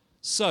things.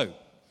 So,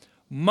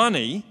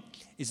 money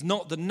is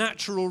not the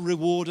natural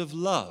reward of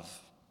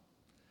love.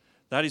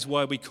 That is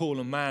why we call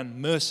a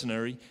man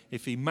mercenary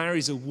if he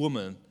marries a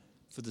woman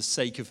for the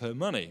sake of her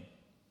money.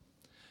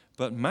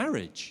 But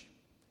marriage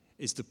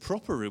is the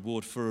proper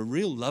reward for a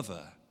real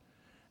lover,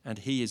 and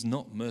he is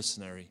not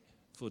mercenary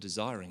for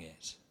desiring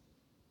it.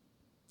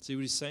 See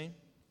what he's saying?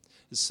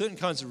 There's certain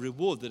kinds of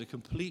reward that are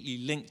completely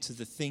linked to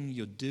the thing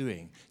you're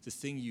doing, the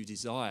thing you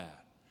desire.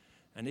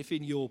 And if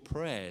in your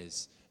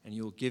prayers and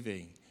your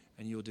giving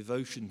and your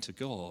devotion to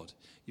God,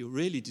 you're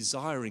really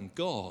desiring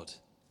God,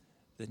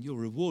 then your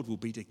reward will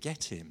be to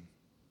get him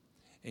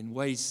in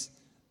ways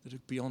that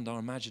are beyond our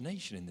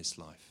imagination in this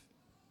life.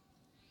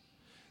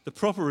 The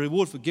proper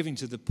reward for giving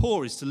to the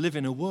poor is to live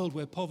in a world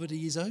where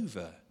poverty is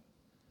over.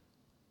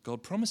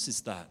 God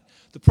promises that.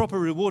 The proper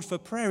reward for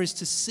prayer is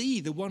to see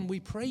the one we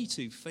pray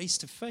to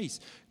face.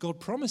 God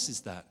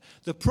promises that.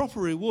 The proper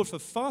reward for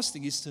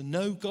fasting is to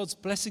know God's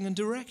blessing and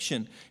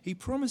direction. He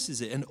promises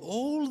it. And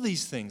all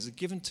these things are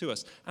given to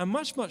us, and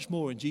much, much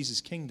more in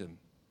Jesus' kingdom,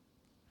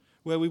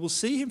 where we will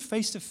see him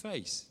face to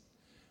face.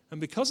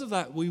 And because of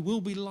that, we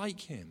will be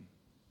like him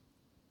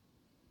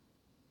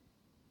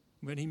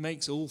when he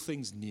makes all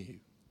things new.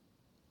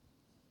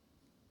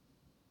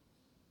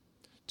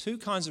 Two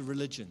kinds of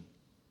religion.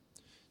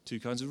 Two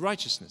kinds of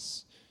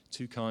righteousness,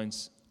 two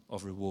kinds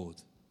of reward.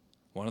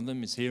 One of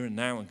them is here and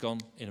now and gone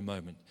in a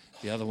moment.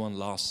 The other one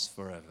lasts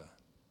forever.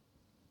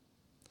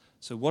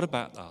 So what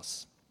about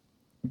us?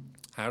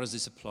 How does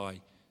this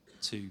apply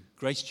to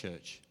Grace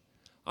Church?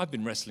 I've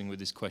been wrestling with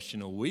this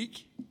question all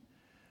week,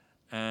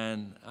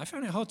 and I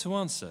found it hard to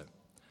answer.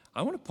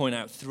 I want to point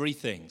out three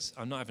things.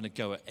 I'm not having a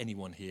go at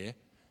anyone here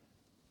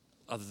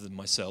other than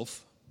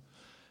myself.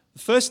 The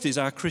first is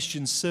our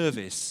Christian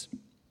service.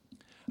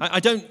 I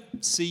don't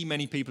see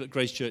many people at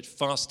Grace Church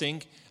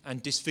fasting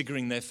and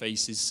disfiguring their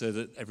faces so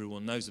that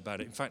everyone knows about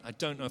it. In fact, I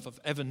don't know if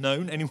I've ever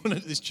known anyone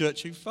at this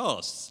church who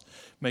fasts.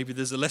 Maybe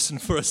there's a lesson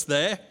for us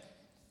there.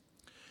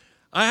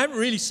 I haven't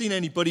really seen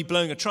anybody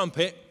blowing a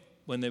trumpet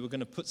when they were going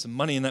to put some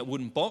money in that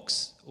wooden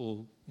box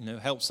or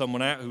help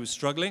someone out who was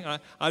struggling.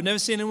 I've never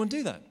seen anyone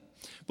do that.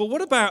 But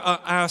what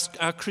about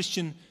our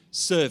Christian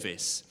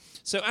service?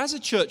 So as a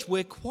church,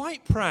 we're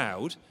quite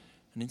proud,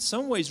 and in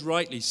some ways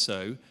rightly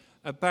so,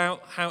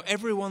 about how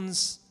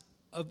everyone's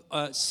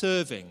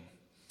serving.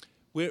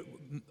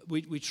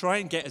 We try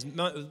and get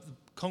the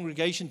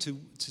congregation to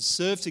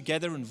serve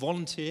together and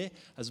volunteer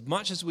as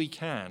much as we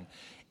can.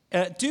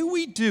 Do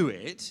we do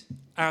it,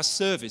 our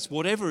service,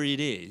 whatever it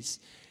is,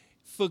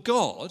 for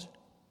God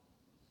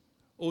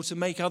or to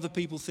make other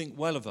people think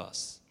well of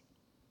us?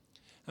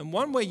 And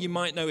one way you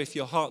might know if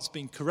your heart's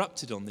been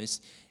corrupted on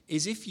this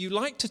is if you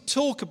like to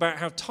talk about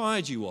how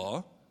tired you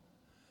are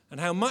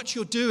and how much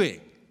you're doing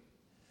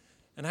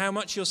and how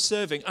much you're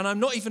serving. And I'm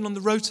not even on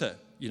the rota,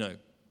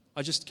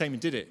 I just came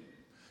and did it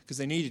because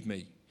they needed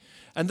me.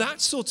 And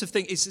that sort of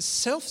thing is a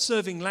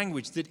self-serving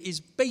language that is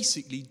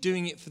basically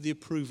doing it for the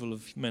approval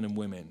of men and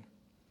women.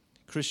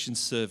 Christian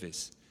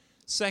service.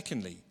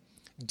 Secondly,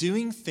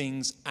 doing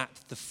things at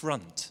the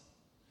front.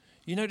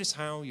 You notice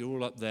how you're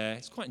all up there.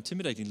 It's quite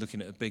intimidating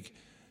looking at a big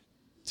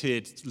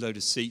tiered load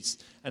of seats.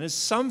 And there's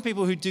some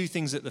people who do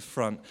things at the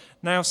front.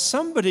 Now,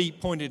 somebody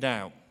pointed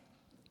out,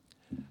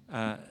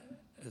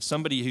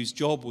 somebody whose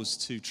job was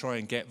to try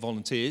and get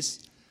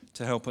volunteers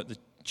to help at the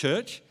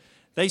church,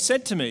 they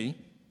said to me,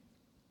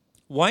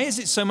 why is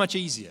it so much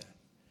easier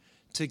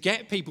to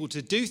get people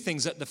to do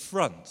things at the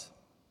front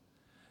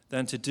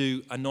than to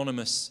do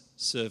anonymous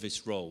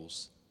service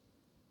roles?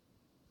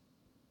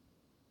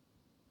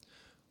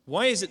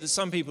 Why is it that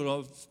some people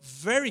are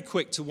very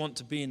quick to want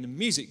to be in the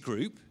music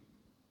group,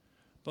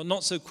 but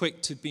not so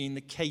quick to be in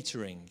the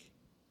catering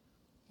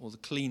or the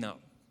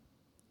clean-up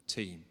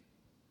team?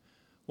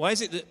 Why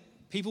is it that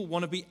people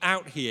want to be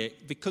out here?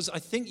 Because I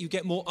think you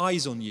get more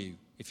eyes on you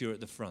if you're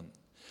at the front.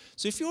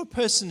 So if you're a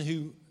person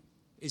who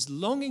is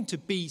longing to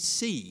be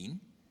seen,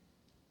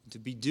 to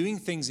be doing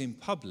things in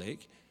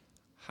public,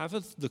 have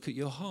a look at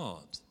your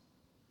heart.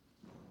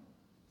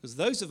 Because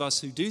those of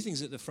us who do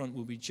things at the front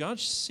will be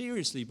judged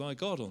seriously by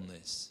God on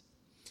this.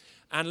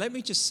 And let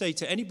me just say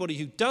to anybody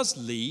who does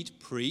lead,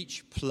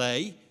 preach,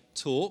 play,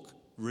 talk,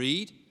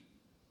 read,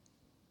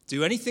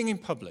 do anything in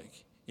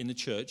public in the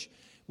church,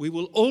 we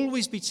will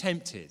always be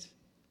tempted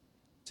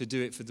to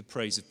do it for the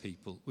praise of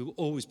people. We will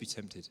always be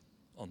tempted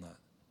on that.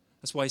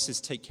 That's why he says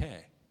take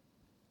care.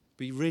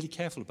 Be really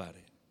careful about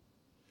it.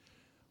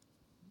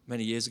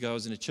 Many years ago, I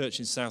was in a church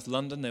in South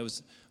London.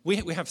 We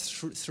have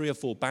 3 or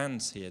 4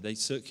 bands here. They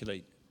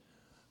circulate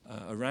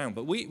around.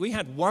 But we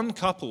had one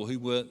couple who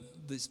were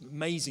these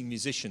amazing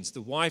musicians.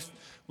 The wife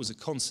was a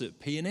concert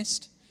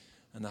pianist,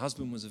 And the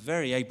husband was a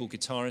very able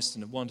guitarist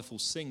and a wonderful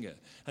singer.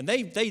 And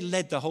they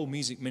led the whole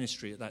music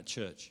ministry at that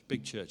church,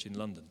 big church in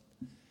London.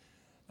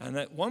 And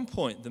at one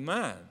point, the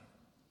man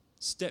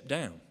stepped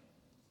down.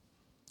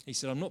 He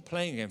said, I'm not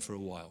playing again for a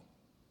while.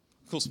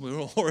 Of course, we were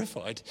all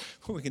horrified.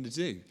 What are we going to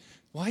do?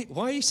 Why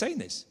are you saying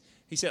this?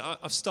 He said,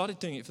 I've started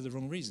doing it for the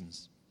wrong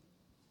reasons.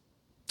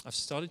 I've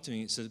started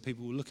doing it so that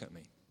people will look at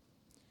me.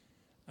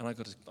 And I've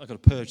got to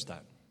purge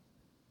that.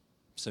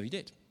 So he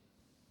did.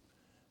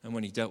 And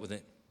when he dealt with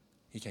it,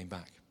 he came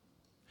back.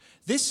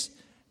 This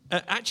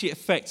actually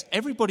affects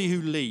everybody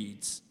who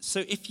leads.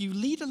 So if you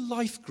lead a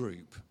life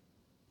group,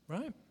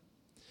 right?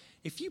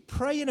 If you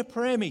pray in a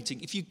prayer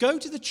meeting, if you go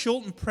to the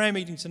Chorlton prayer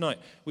meeting tonight,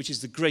 which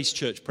is the Grace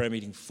Church prayer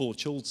meeting for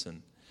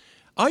Chorlton,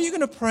 are you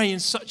going to pray in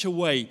such a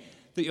way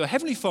that your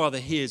Heavenly Father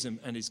hears him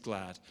and is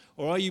glad?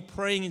 Or are you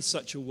praying in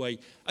such a way?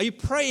 Are you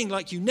praying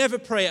like you never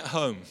pray at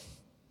home?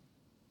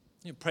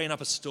 You're praying up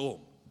a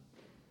storm.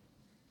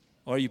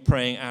 Or are you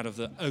praying out of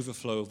the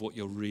overflow of what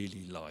you're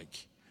really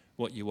like?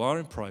 What you are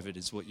in private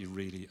is what you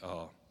really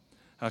are.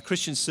 Our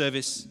Christian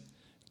service,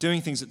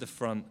 doing things at the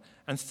front.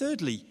 And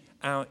thirdly,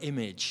 our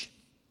image.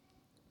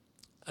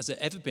 Has there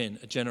ever been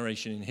a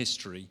generation in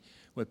history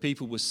where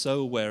people were so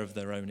aware of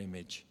their own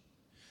image?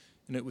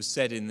 And it was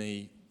said in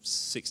the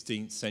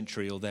 16th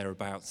century or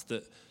thereabouts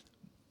that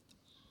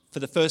for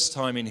the first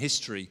time in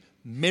history,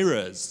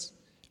 mirrors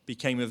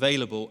became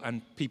available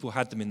and people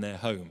had them in their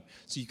home.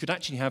 So you could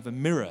actually have a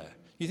mirror.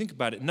 You think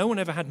about it, no one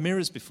ever had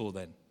mirrors before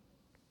then.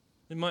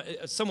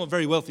 Someone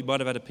very wealthy might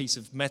have had a piece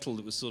of metal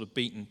that was sort of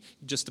beaten,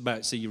 just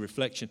about see your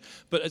reflection.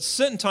 But at a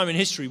certain time in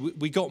history,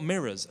 we got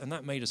mirrors, and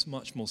that made us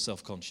much more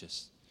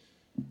self-conscious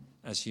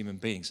as human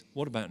beings.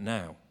 What about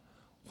now?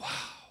 Wow.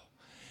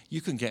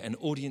 You can get an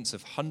audience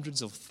of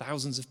hundreds of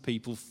thousands of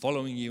people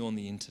following you on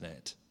the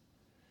internet.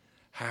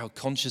 How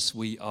conscious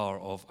we are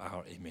of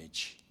our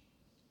image.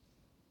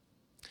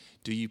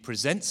 Do you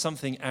present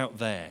something out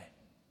there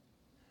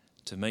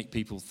to make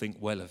people think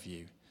well of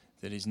you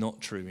that is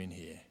not true in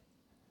here?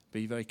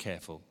 Be very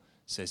careful,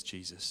 says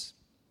Jesus.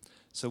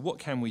 So what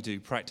can we do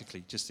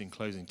practically, just in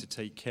closing, to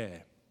take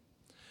care?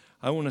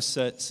 I want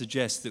to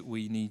suggest that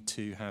we need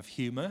to have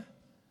humor,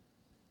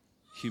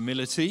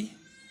 humility,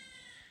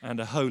 and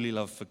a holy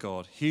love for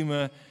God.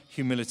 Humor,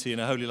 humility,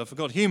 and a holy love for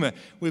God. Humor,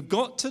 we've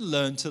got to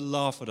learn to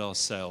laugh at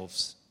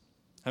ourselves,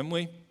 haven't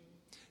we?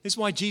 This is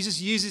why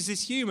Jesus uses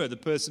this humor. The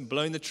person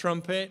blowing the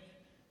trumpet,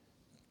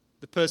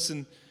 the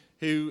person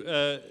who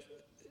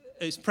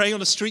is praying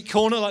on a street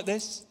corner like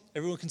this,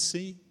 everyone can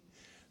see.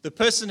 The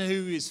person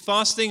who is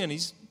fasting and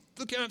he's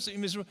looking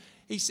absolutely miserable.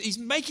 He's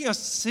making us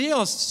see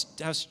how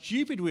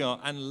stupid we are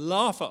and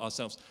laugh at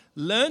ourselves.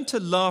 Learn to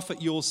laugh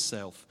at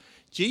yourself.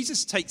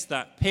 Jesus takes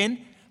that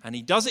pin and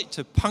he does it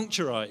to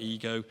puncture our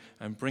ego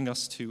and bring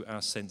us to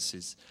our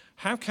senses.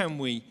 How can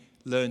we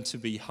learn to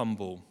be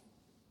humble?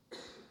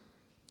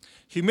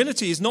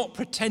 Humility is not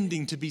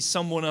pretending to be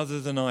someone other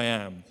than I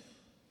am.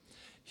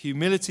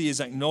 Humility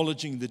is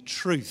acknowledging the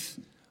truth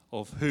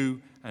of who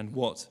and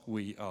what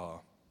we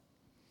are.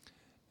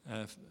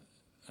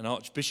 An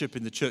archbishop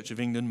in the Church of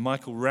England,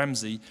 Michael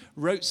Ramsey,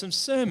 wrote some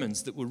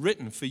sermons that were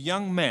written for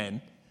young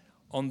men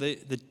on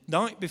the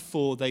night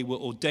before they were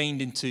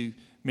ordained into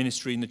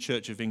ministry in the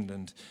Church of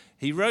England.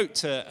 He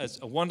wrote a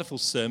wonderful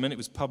sermon. It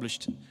was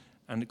published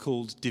and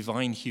called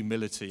Divine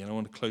Humility. And I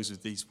want to close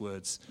with these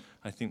words.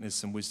 I think there's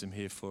some wisdom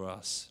here for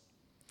us.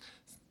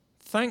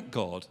 Thank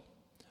God,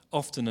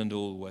 often and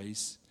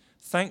always.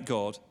 Thank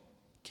God,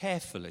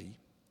 carefully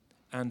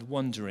and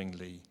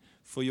wonderingly,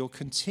 for your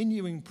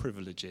continuing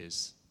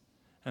privileges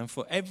and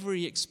for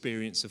every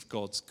experience of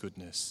God's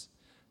goodness.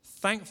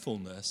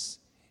 Thankfulness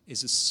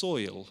is a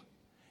soil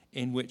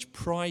in which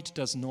pride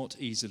does not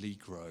easily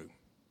grow.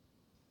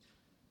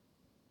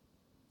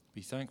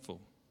 Be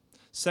thankful.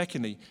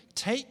 Secondly,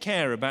 take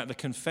care about the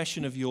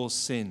confession of your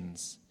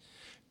sins.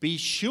 Be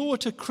sure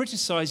to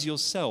criticize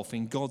yourself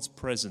in God's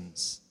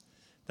presence.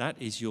 That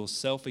is your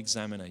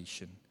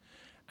self-examination.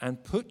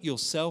 And put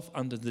yourself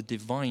under the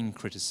divine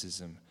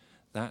criticism.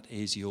 That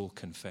is your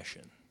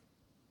confession.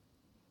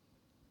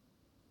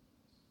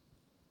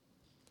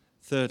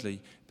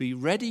 Thirdly, be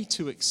ready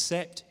to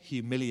accept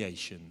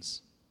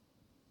humiliations.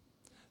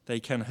 They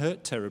can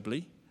hurt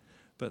terribly,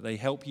 but they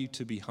help you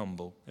to be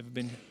humble. Ever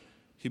been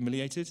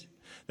humiliated?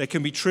 There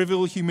can be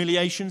trivial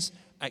humiliations.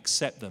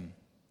 Accept them.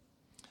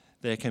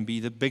 There can be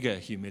the bigger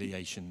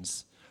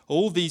humiliations.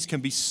 All these can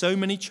be so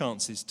many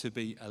chances to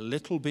be a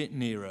little bit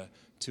nearer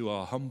to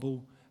our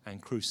humble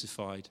and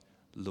crucified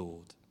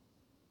Lord.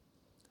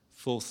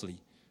 Fourthly,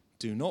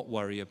 do not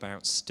worry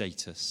about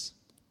status.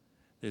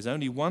 There's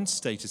only one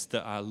status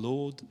that our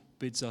Lord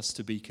bids us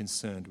to be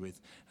concerned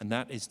with, and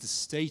that is the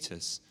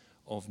status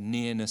of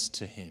nearness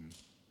to him.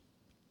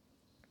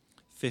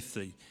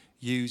 Fifthly,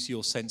 use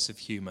your sense of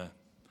humor.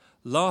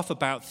 Laugh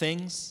about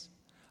things,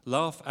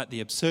 laugh at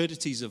the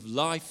absurdities of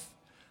life,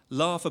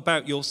 laugh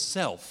about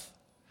yourself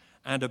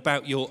and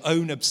about your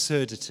own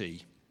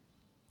absurdity.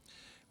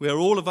 We are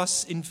all of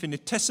us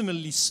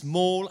infinitesimally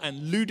small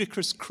and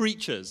ludicrous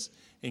creatures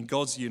in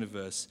God's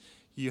universe.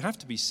 You have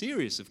to be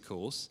serious, of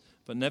course,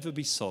 but never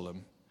be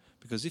solemn,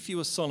 because if you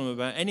are solemn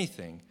about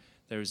anything,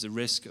 there is a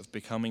risk of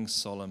becoming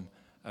solemn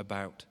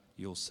about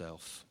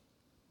yourself.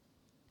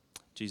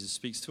 Jesus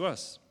speaks to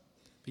us.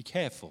 Be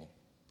careful,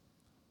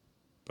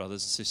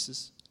 brothers and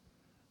sisters,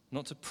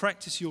 not to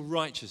practice your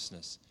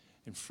righteousness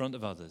in front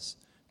of others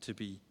to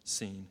be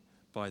seen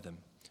by them.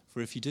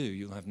 For if you do,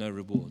 you'll have no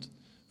reward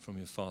from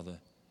your Father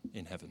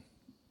in heaven.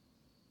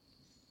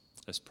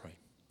 Let's pray.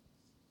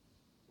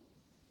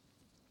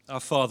 Our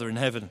Father in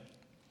heaven,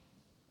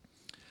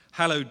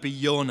 hallowed be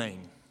your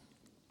name.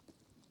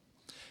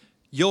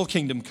 Your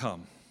kingdom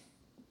come.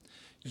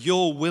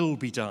 Your will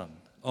be done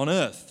on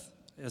earth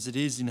as it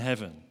is in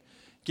heaven.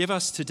 Give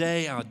us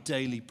today our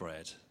daily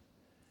bread,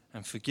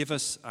 and forgive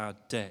us our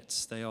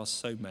debts. They are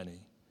so many,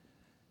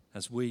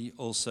 as we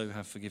also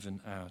have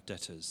forgiven our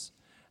debtors.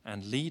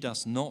 And lead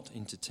us not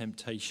into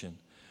temptation,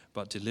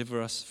 but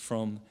deliver us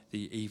from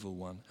the evil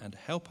one. And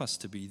help us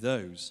to be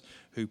those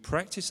who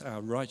practice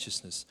our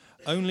righteousness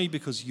only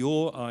because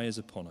your eye is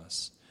upon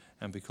us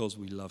and because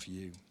we love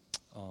you.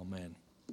 Amen.